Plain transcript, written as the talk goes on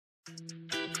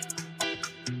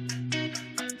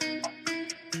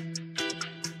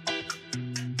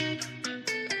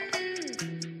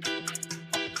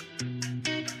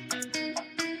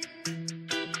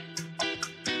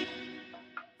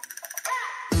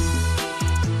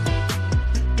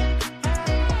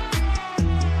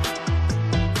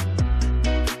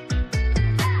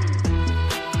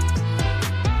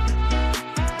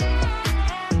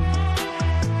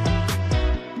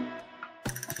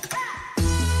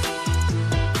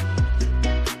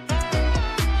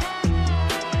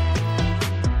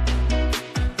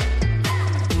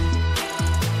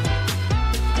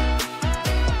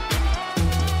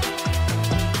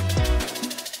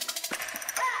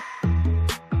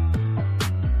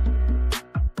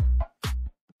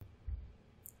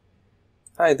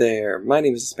Hi there, my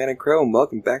name is Hispanic Crow and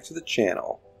welcome back to the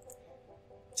channel.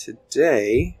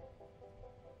 Today,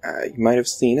 you might have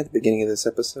seen at the beginning of this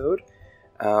episode,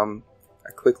 a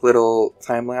quick little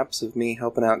time-lapse of me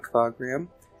helping out Kvagram.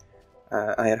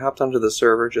 I had hopped onto the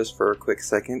server just for a quick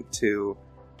second to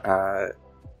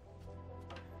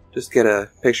just get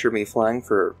a picture of me flying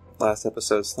for last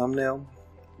episode's thumbnail.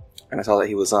 And I saw that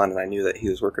he was on and I knew that he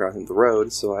was working on the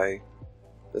road, so I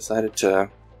decided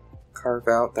to carve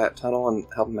out that tunnel and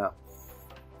help him out.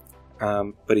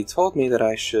 But he told me that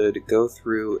I should go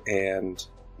through and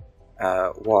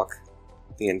walk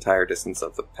the entire distance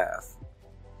of the path.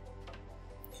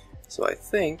 So I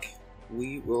think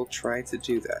we will try to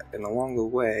do that. And along the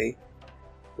way,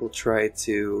 we'll try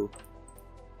to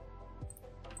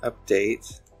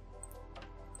update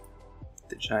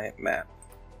the giant map.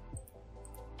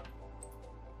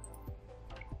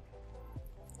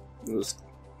 We'll just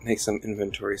make some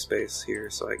inventory space here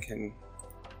so I can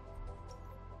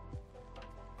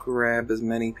grab as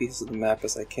many pieces of the map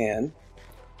as I can.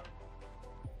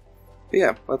 But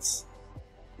yeah, let's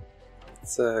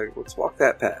walk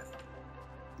that path.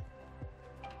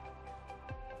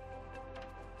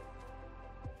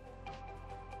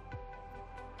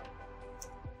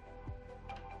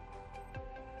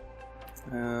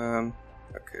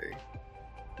 Okay.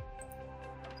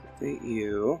 Update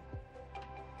you.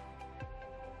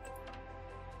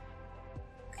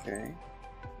 Okay,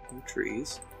 no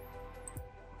trees.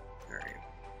 Alright.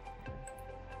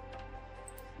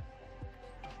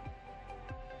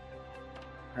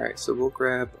 Alright, so we'll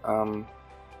grab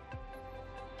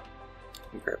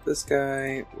this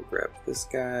guy, we'll grab this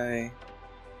guy,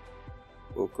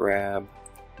 we'll grab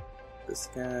this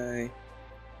guy.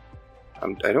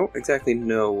 I don't exactly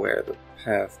know where the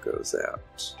path goes.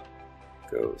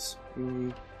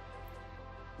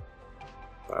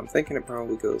 But I'm thinking it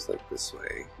probably goes like this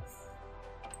way.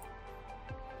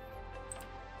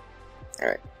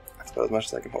 Alright, that's about as much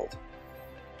as I can hold.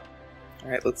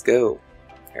 Alright, let's go.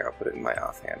 Here, I'll put it in my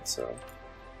offhand so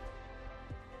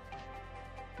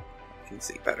I can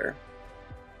see better.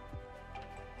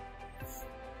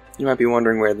 You might be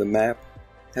wondering where the map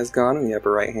has gone in the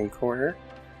upper right hand corner.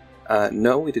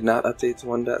 No, we did not update to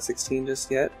 1.16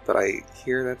 just yet, but I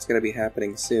hear that's going to be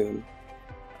happening soon.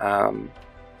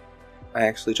 I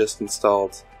actually just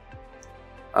installed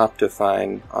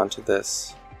Optifine onto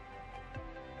this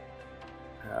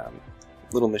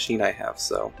little machine I have,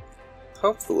 so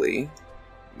hopefully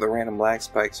the random lag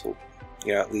spikes will,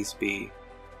 at least be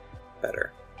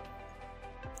better.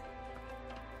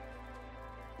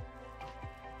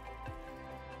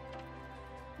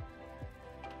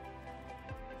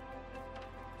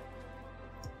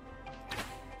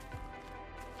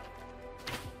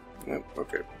 Nope,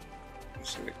 okay. I'm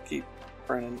just gonna keep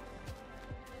running.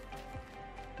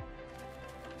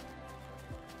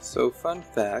 So, fun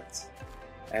fact,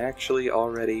 I actually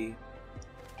already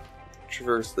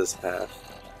traversed this path.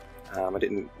 I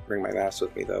didn't bring my mask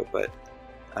with me though, but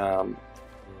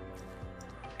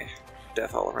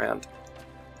death all around.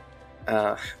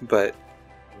 But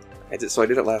I did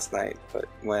it last night, but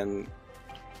when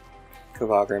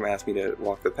Kvagram asked me to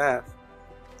walk the path,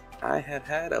 I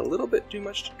had a little bit too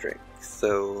much to drink,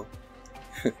 so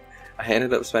I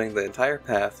ended up spending the entire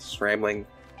path just rambling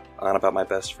on about my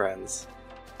best friends,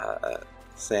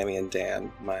 Sammy and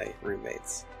Dan, my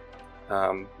roommates.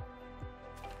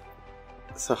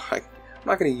 So I'm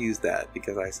not going to use that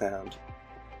because I sound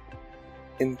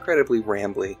incredibly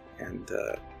rambly and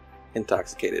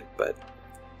intoxicated, but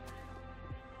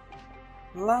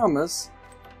llamas?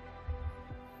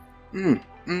 No.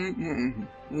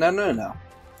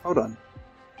 Hold on.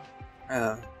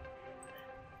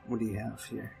 What do you have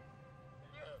here?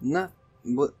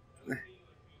 What?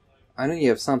 I know you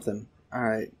have something.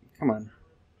 Alright, come on.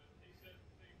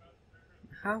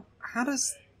 How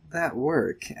does that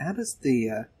work? How does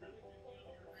the,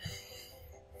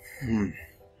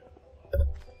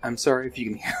 I'm sorry if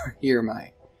you can hear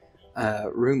my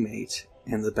roommate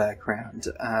in the background.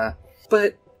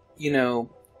 But, you know,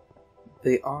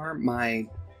 they are my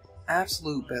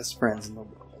absolute best friends in the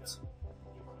world.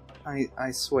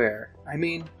 I swear. I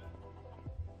mean...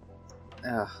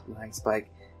 lag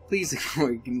spike. Please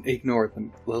ignore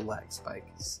the lag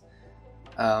spikes.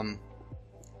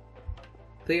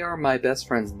 They are my best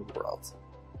friends in the world.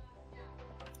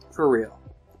 For real.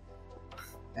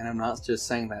 And I'm not just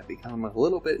saying that because I'm a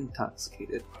little bit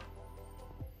intoxicated.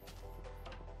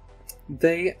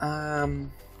 They,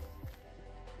 I've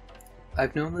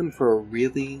known them for a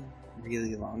really,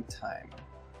 really long time.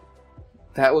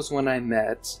 That was when I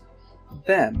met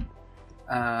them.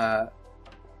 I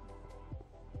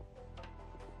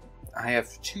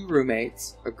have 2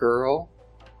 roommates, a girl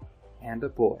and a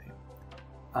boy.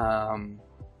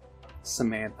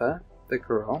 Samantha, the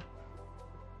girl,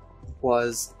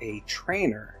 was a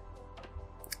trainer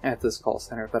at this call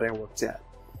center that I worked at.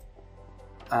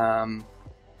 And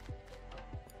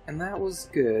that was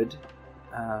good.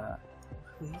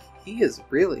 He is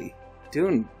really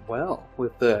doing well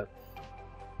with the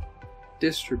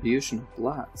distribution of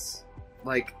blocks.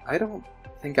 Like, I don't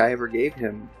think I ever gave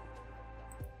him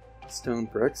stone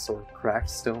bricks or cracked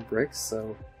stone bricks,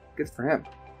 so good for him.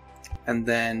 And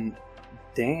then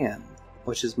Dan,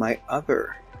 which is my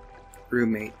other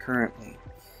roommate currently,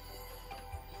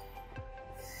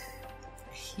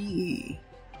 he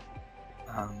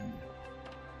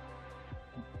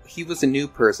was a new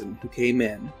person who came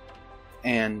in,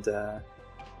 and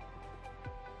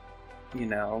you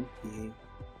know, he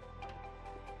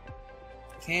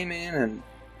came in and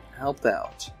helped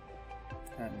out,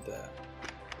 and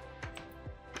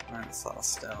I just saw a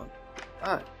stone.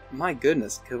 Ah, my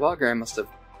goodness, Kvagram must have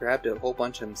grabbed a whole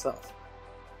bunch himself.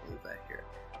 Leave that here.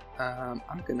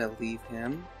 I'm gonna leave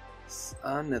him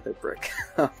another brick.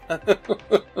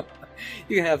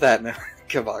 You can have that now,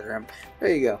 Kvagram.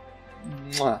 There you go.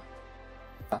 Mwah.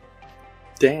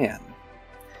 Dan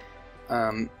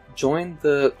joined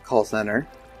the call center,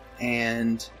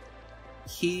 and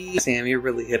he and Sammy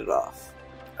really hit it off.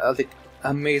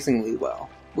 Amazingly well,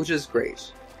 which is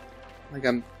great. Like,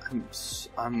 I'm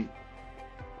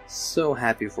so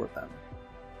happy for them.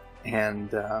 And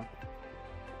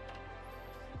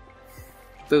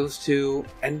those two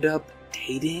ended up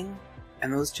dating,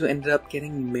 and those two ended up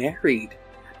getting married.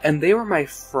 And they were my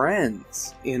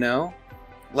friends, you know?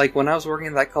 Like, when I was working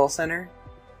at that call center,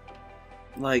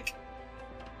 like,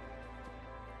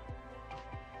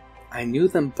 I knew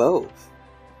them both.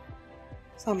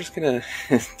 So I'm just gonna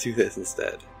do this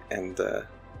instead and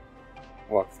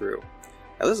walk through.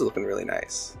 Now, this is looking really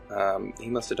nice. He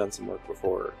must have done some work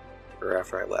before or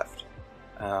after I left.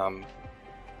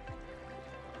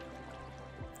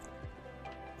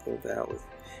 Filled out with,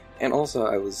 and also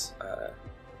I was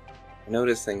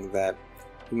noticing that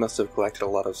he must have collected a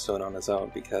lot of stone on his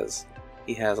own, because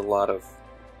he has a lot of,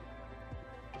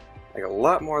 like, a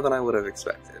lot more than I would have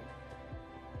expected.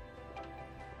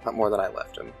 A lot more than I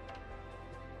left him.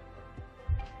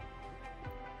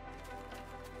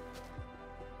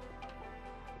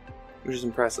 Which is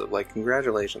impressive. Like,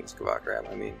 congratulations,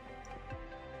 Kvagram. I mean,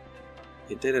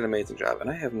 you did an amazing job, and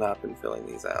I have not been filling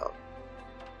these out.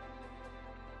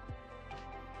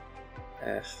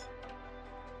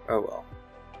 Oh well.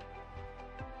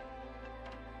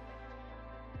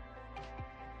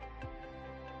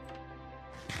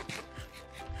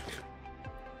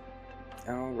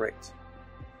 Alright.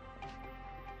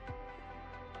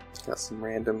 Got some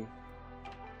random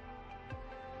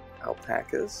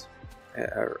alpacas.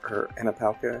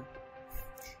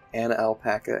 An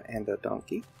alpaca and a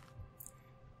donkey.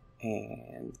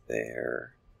 And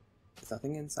there's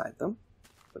nothing inside them,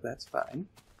 but that's fine.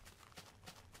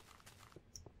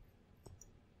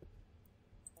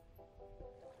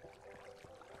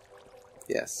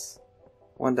 Yes,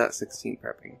 1.16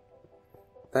 prepping.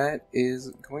 That is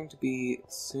going to be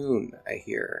soon, I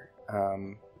hear.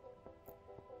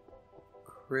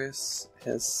 Chris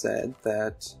has said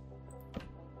that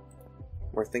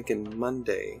we're thinking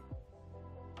Monday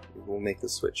we'll make the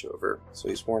switch over. So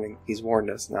he's warned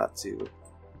us not to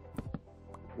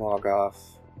log off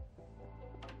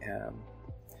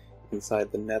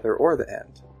inside the Nether or the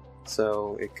End.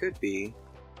 So it could be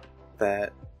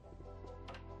that,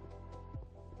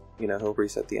 you know, he'll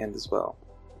reset the End as well.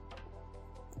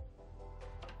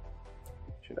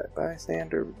 Should I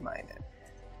bystand or mine it?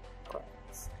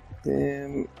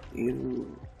 Stimulate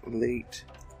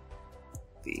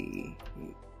the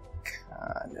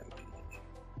economy.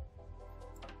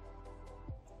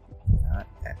 Not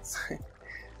excellent.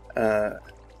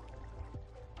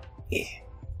 Yeah.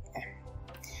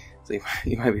 So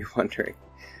you might be wondering,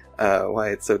 why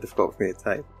it's so difficult for me to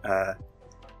type.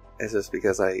 It's just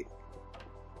because I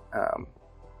have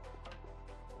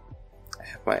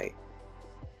my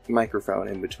microphone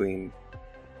in between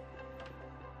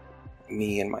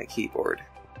me and my keyboard.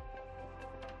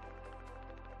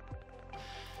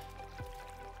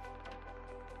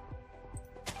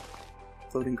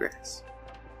 Floating grass.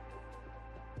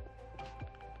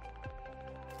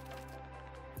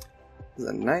 It's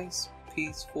a nice,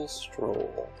 peaceful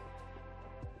stroll.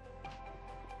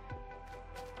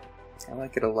 I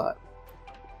like it a lot.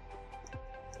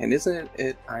 And isn't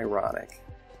it ironic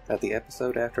that the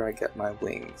episode after I get my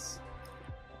wings,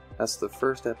 that's the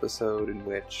first episode in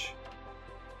which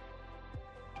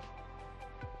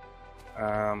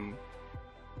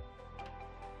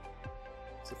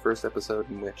it's the first episode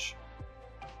in which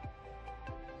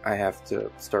I have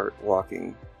to start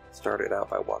it out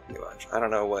by walking a bunch. I don't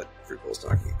know what Fruitbowl's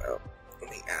talking about. Let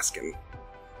me ask him.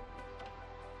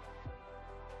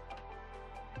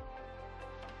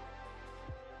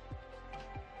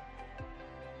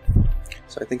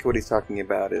 So I think what he's talking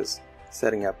about is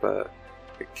setting up a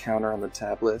counter on the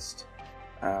tab list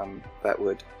that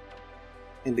would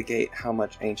indicate how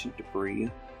much ancient debris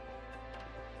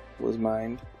was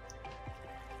mined.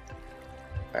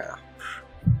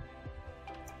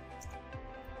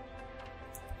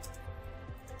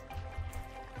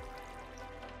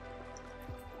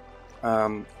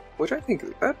 Which I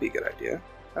think that'd be a good idea.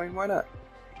 I mean, why not?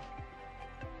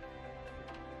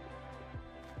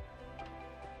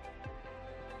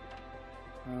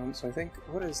 So I think,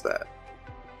 what is that?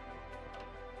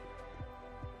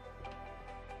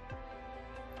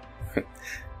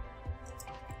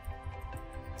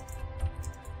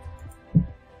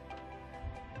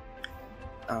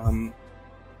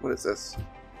 What is this?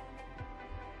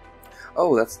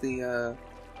 Oh, that's the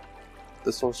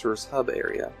Sorcerers hub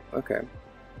area. Okay.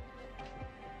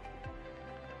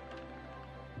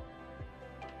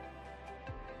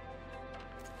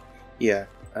 Yeah,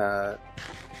 I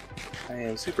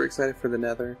am super excited for the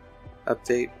Nether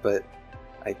update, but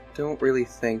I don't really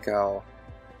think I'll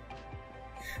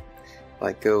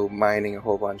go mining a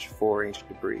whole bunch for ancient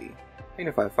debris. And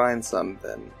if I find some,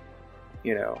 then,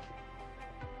 you know,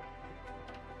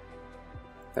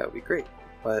 that would be great.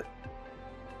 But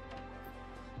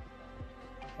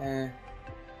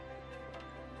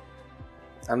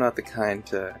I'm not the kind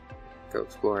to go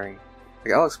exploring.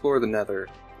 I'll explore the Nether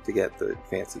to get the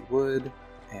fancy wood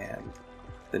and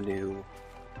the new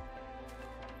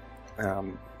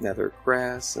nether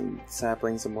grass and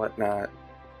saplings and whatnot.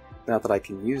 Not that I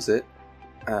can use it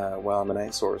while I'm a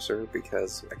night sorcerer,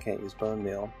 because I can't use bone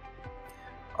meal.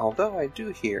 Although I do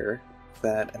hear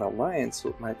that an alliance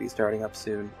might be starting up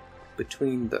soon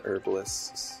between the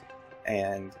herbalists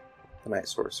and the night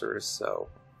sorcerers, so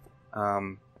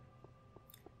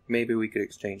maybe we could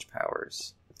exchange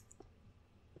powers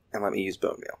and let me use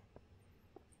bone meal.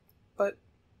 But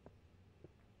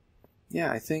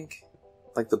yeah, I think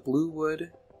the blue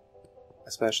wood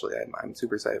especially, I'm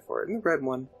super excited for it, and the red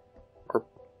one, or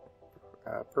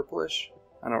purplish,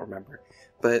 I don't remember,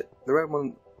 but the red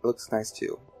one looks nice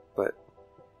too. But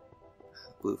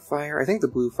blue fire, I think the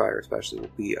blue fire especially will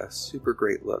be a super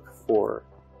great look for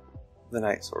the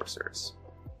night sorcerers.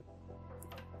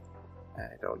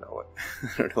 I don't know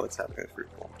what's happening with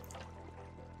Fruitful.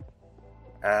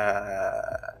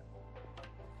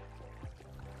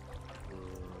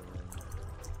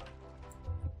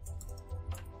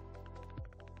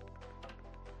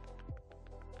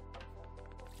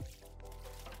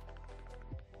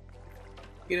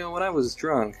 You know, when I was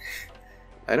drunk,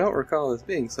 I don't recall this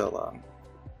being so long.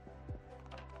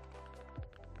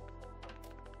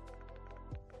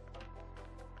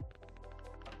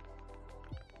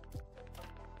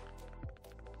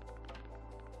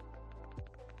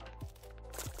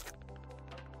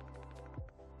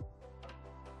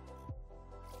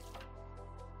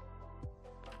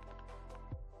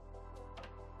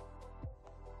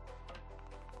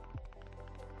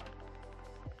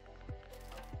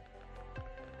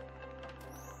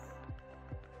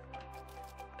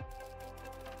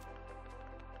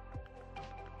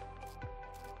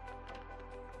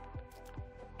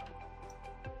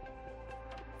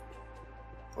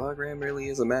 Kvagram really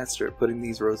is a master at putting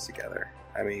these roads together.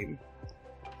 I mean,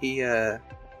 he, if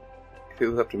it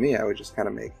was up to me, I would just kind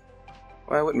of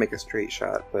I wouldn't make a straight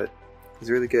shot, but he's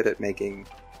really good at making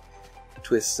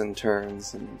twists and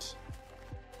turns and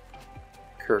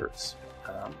curves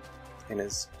in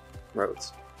his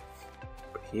roads.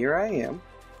 But here I am.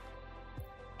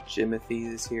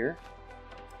 Jimothy is here.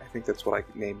 I think that's what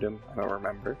I named him. I don't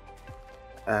remember.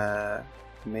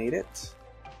 Made it.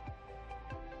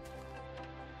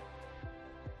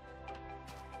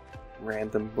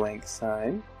 random blank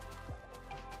sign.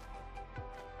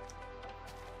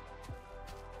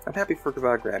 I'm happy for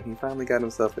Kvagram. He finally got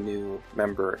himself a new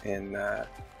member in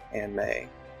May.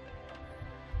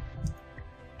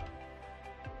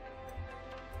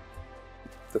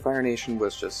 The Fire Nation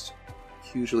was just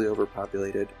hugely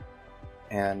overpopulated,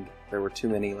 and there were too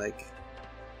many, like,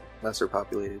 lesser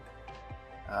populated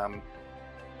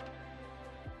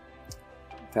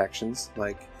factions,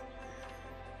 like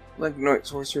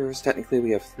Sorcerers. Technically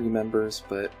we have 3 members,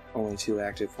 but only 2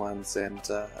 active ones, and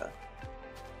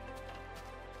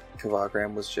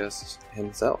Kvagram was just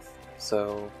himself.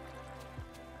 So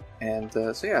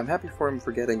yeah, I'm happy for him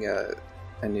for getting a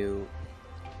new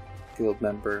guild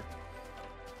member,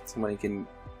 someone he can,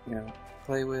 you know,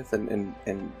 play with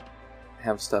and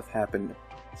have stuff happen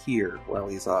here while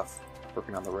he's off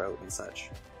working on the road and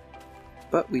such.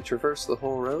 But we traversed the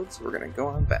whole road, so we're gonna go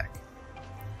on back.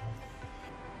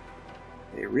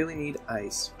 They really need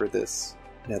ice for this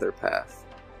nether path.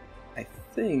 I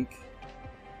think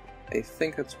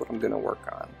that's what I'm gonna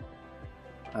work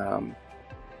on.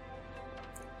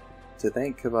 To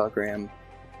thank Kvagram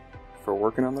for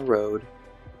working on the road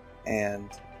and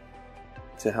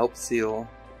to help seal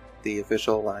the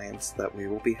official alliance that we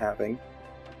will be having.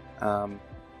 I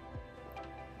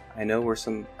know where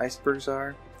some icebergs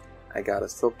are. I got a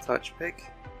silk touch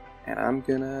pick, and I'm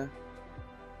gonna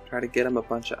try to get him a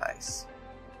bunch of ice.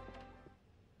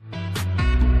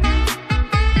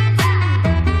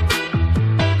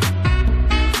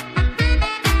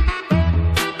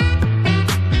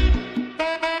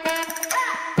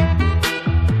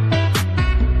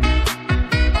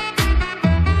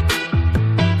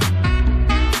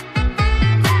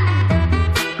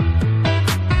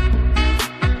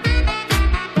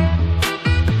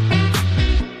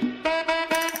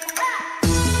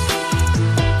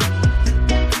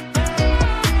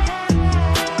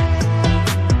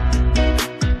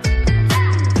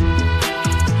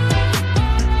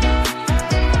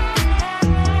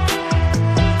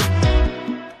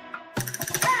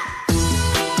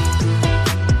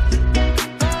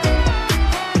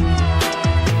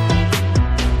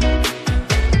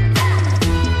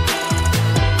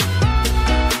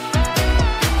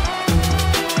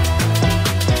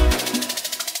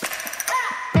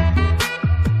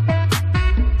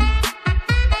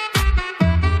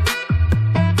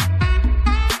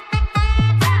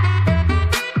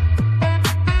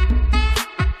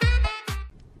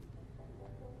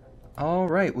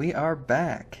 Alright, we are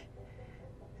back,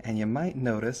 and you might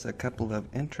notice a couple of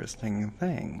interesting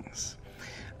things.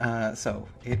 So,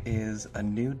 it is a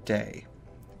new day,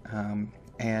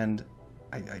 and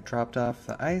I dropped off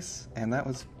the ice, and that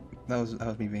was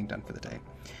me being done for the day.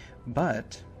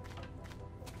 But,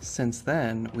 since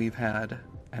then, we've had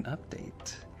an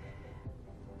update.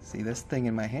 See this thing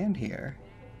in my hand here?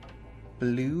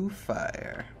 Blue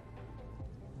fire.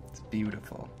 It's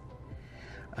beautiful.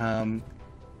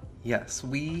 Yes,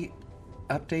 we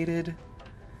updated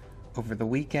over the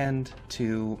weekend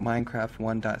to Minecraft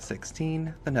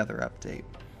 1.16, the Nether update.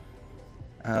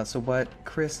 So what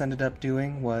Chris ended up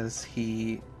doing was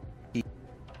he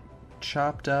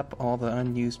chopped up all the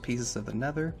unused pieces of the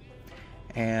Nether,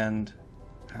 and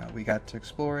we got to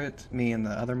explore it, me and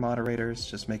the other moderators,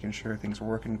 just making sure things were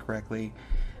working correctly.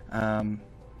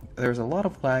 There was a lot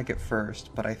of lag at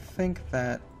first, but I think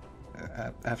that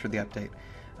after the update,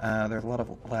 there's a lot of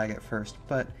lag at first,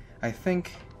 but I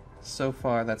think so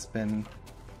far that's been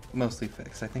mostly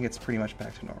fixed. I think it's pretty much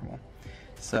back to normal.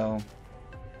 So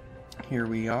here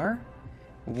we are,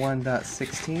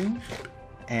 1.16,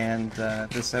 and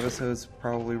this episode's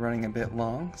probably running a bit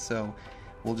long, so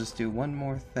we'll just do one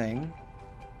more thing.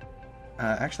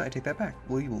 Actually, I take that back.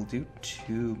 We will do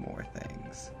 2 more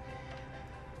things.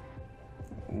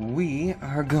 We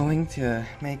are going to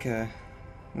make a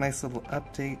nice little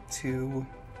update to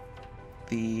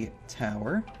the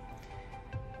tower.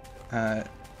 Not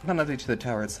an update to the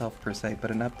tower itself per se, but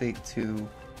an update to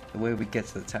the way we get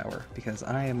to the tower, because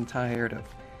I am tired of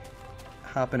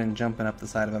hopping and jumping up the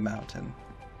side of a mountain.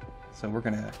 So we're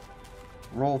gonna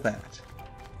roll that.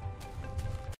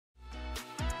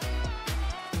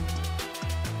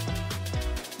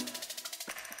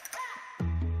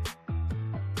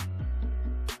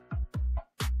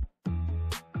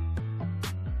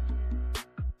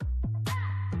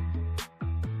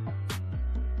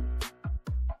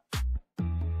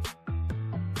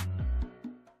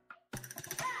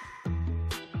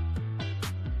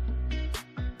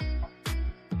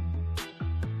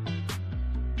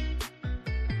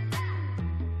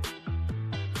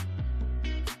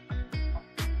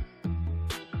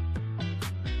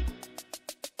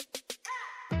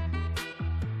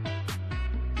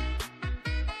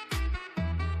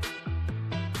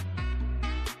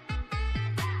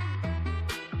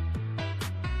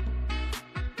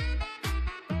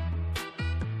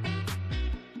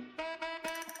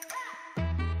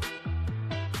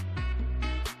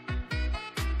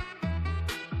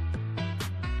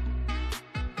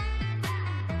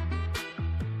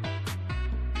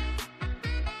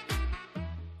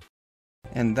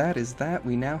 And that is that.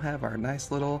 We now have our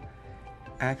nice little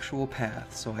actual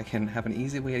path, so I can have an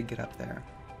easy way to get up there.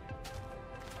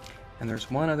 And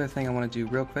there's one other thing I want to do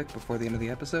real quick before the end of the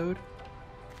episode.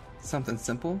 Something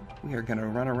simple. We are going to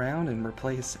run around and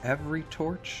replace every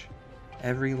torch,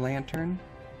 every lantern,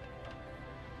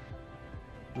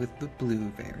 with the blue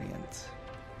variant.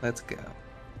 Let's go.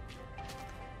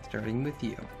 Starting with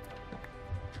you.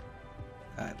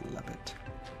 I love it.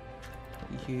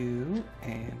 You,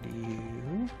 and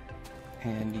you,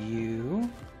 and you,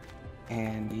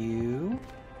 and you,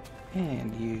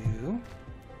 and you.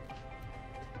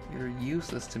 You're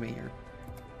useless to me. You're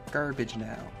garbage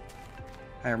now.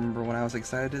 I remember when I was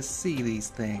excited to see these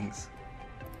things.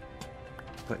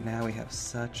 But now we have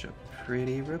such a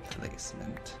pretty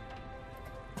replacement.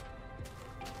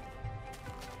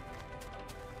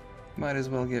 Might as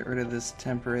well get rid of this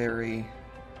temporary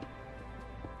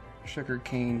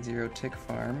sugarcane zero tick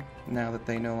farm now that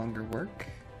they no longer work.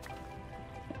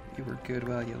 You were good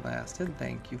while you lasted.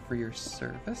 Thank you for your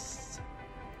service.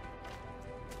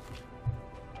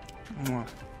 Mwah,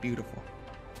 beautiful.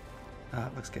 Ah,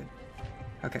 it looks good.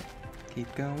 Okay,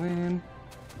 keep going.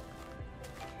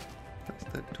 Place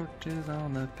the torches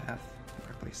on the path.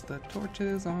 Replace the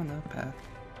torches on the path.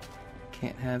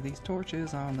 Can't have these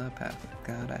torches on the path.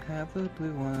 Gotta have the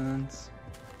blue ones.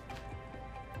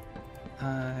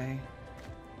 I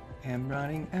am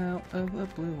running out of the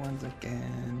blue ones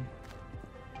again.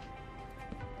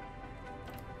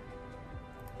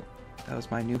 That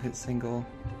was my new hit single.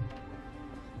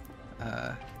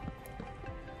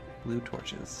 Blue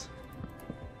Torches.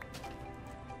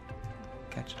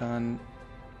 Catch it on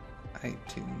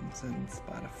iTunes and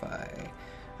Spotify.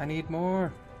 I need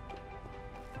more.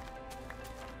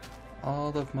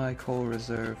 All of my coal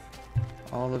reserve,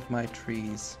 all of my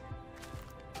trees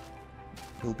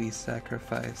will be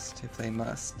sacrificed if they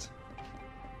must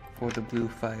for the Blue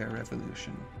Fire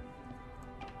Revolution.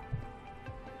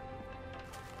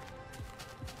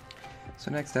 So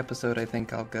next episode I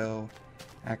think I'll go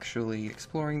actually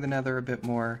exploring the Nether a bit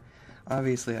more.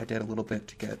 Obviously I did a little bit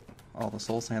to get all the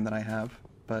soul sand that I have,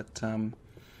 but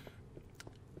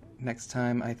next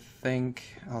time I think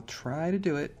I'll try to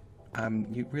do it. I'm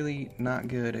really not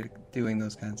good at doing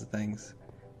those kinds of things.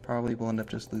 Probably will end up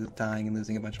just dying and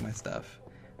losing a bunch of my stuff,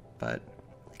 but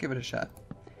give it a shot.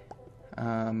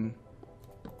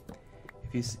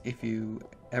 If you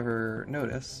ever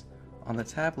notice, on the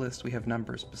tab list we have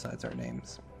numbers beside our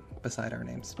names,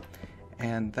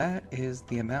 and that is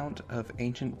the amount of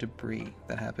ancient debris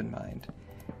that have been mined.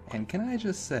 And can I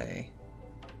just say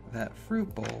that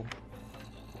Fruit Bowl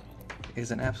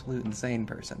is an absolute insane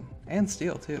person, and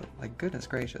Steel too. Like, goodness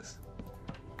gracious,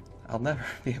 I'll never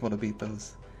be able to beat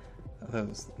those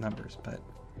numbers, but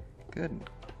good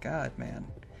God, man.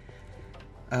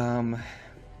 I'm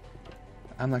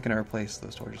not gonna replace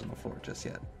those torches on the floor just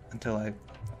yet until I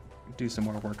do some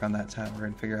more work on that tower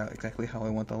and figure out exactly how I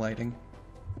want the lighting.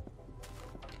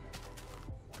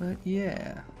 But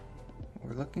yeah,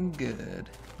 we're looking good,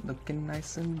 looking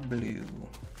nice and blue.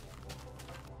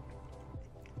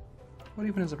 What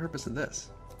even is the purpose of this?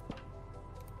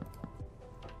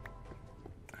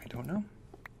 I don't know.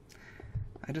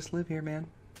 I just live here, man.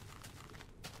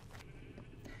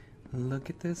 Look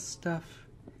at this stuff.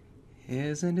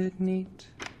 Isn't it neat?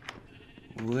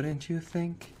 Wouldn't you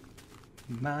think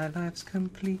my life's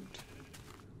complete?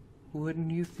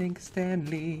 Wouldn't you think,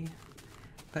 Stanley,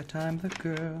 that I'm the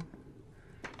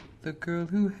girl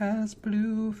who has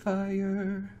blue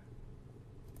fire?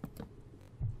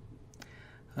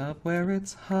 Up where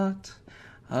it's hot,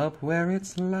 up where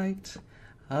it's light,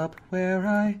 up where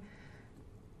I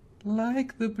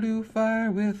like the blue fire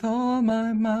with all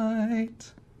my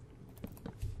might.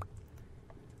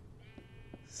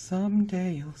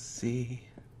 Someday you'll see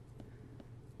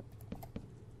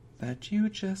that you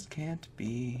just can't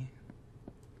be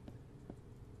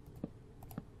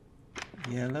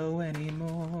yellow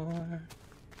anymore.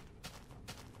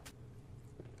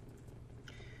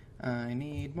 I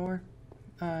need more.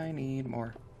 I need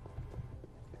more.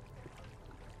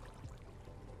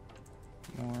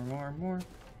 More.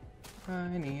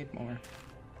 I need more.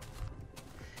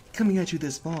 Coming at you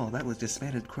this fall, that was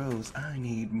Disbanded Crows. I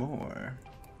need more.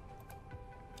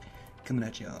 Coming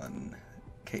at you on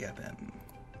KFM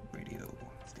radio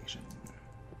station.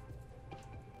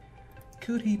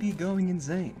 Could he be going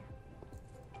insane?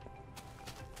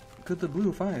 Could the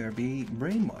blue fire be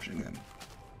brainwashing him?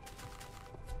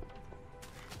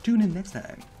 Tune in next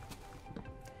time.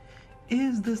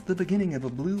 Is this the beginning of a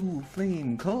blue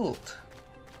flame cult?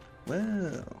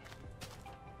 Well,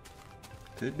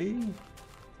 could be.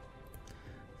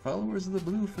 Followers of the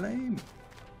blue flame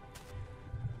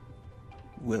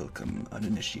Welcome,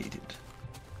 uninitiated,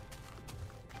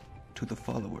 to the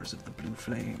followers of the Blue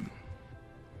Flame,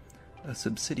 a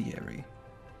subsidiary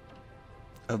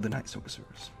of the Night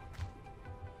Sorcerers.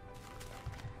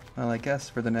 Well, I guess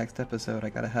for the next episode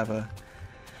I gotta have a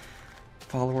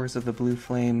followers of the Blue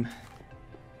Flame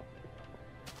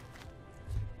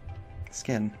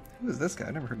skin. Who is this guy?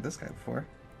 I've never heard of this guy before.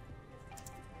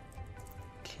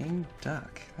 King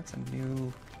Duck. That's a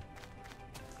new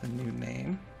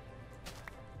name.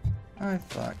 I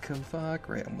thought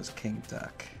Kvagram was King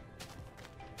Duck.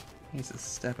 Needs to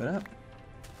step it up.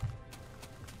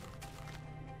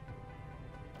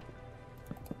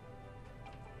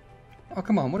 Oh,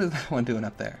 come on, what is that one doing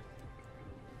up there?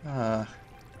 Now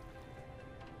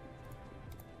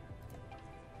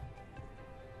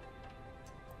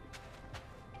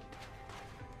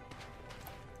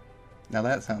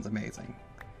that sounds amazing.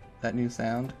 That new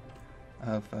sound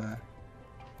of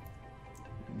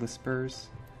whispers.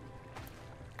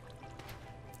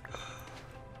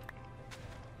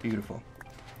 Beautiful.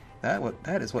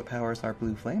 That is what powers our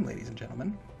blue flame, ladies and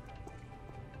gentlemen.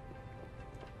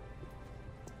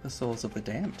 The souls of the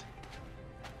damned.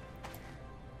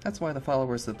 That's why the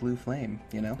followers of the blue flame,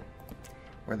 you know,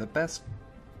 we're the best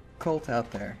cult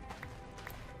out there.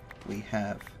 We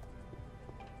have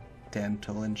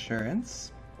dental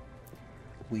insurance.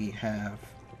 We have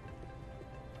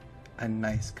a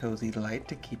nice cozy light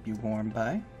to keep you warm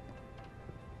by.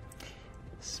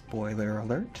 Spoiler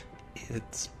alert,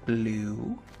 it's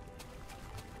blue.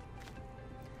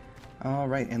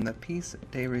 Alright, and the piece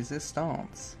de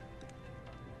resistance.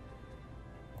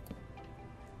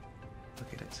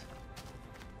 Look at it.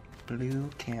 Blue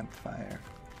campfire.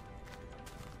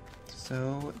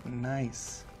 So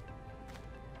nice.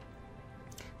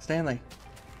 Stanley,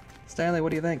 what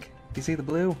do you think? Do you see the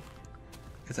blue?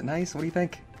 Is it nice? What do you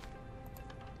think?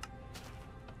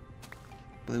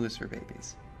 Blue is for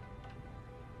babies.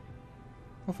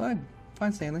 Well, fine.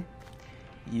 Fine, Stanley.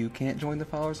 You can't join the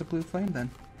followers of Blue Flame,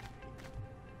 then.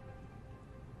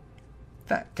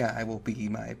 That guy will be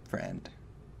my friend.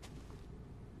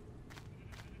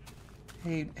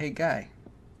 Hey, guy.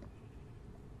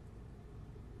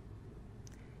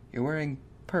 You're wearing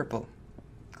purple.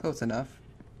 Close enough.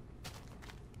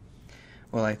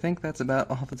 Well, I think that's about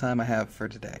all the time I have for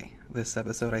today. This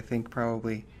episode, I think,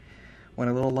 probably went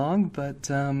a little long,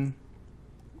 but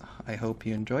I hope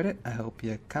you enjoyed it. I hope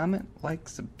you comment, like,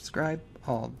 subscribe,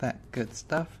 all that good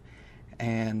stuff.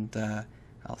 And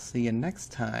I'll see you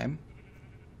next time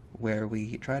where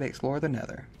we try to explore the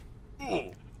Nether.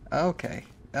 Okay.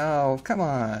 Oh, come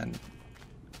on.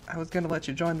 I was gonna let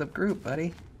you join the group,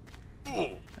 buddy.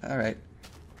 Alright.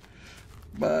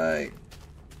 Bye.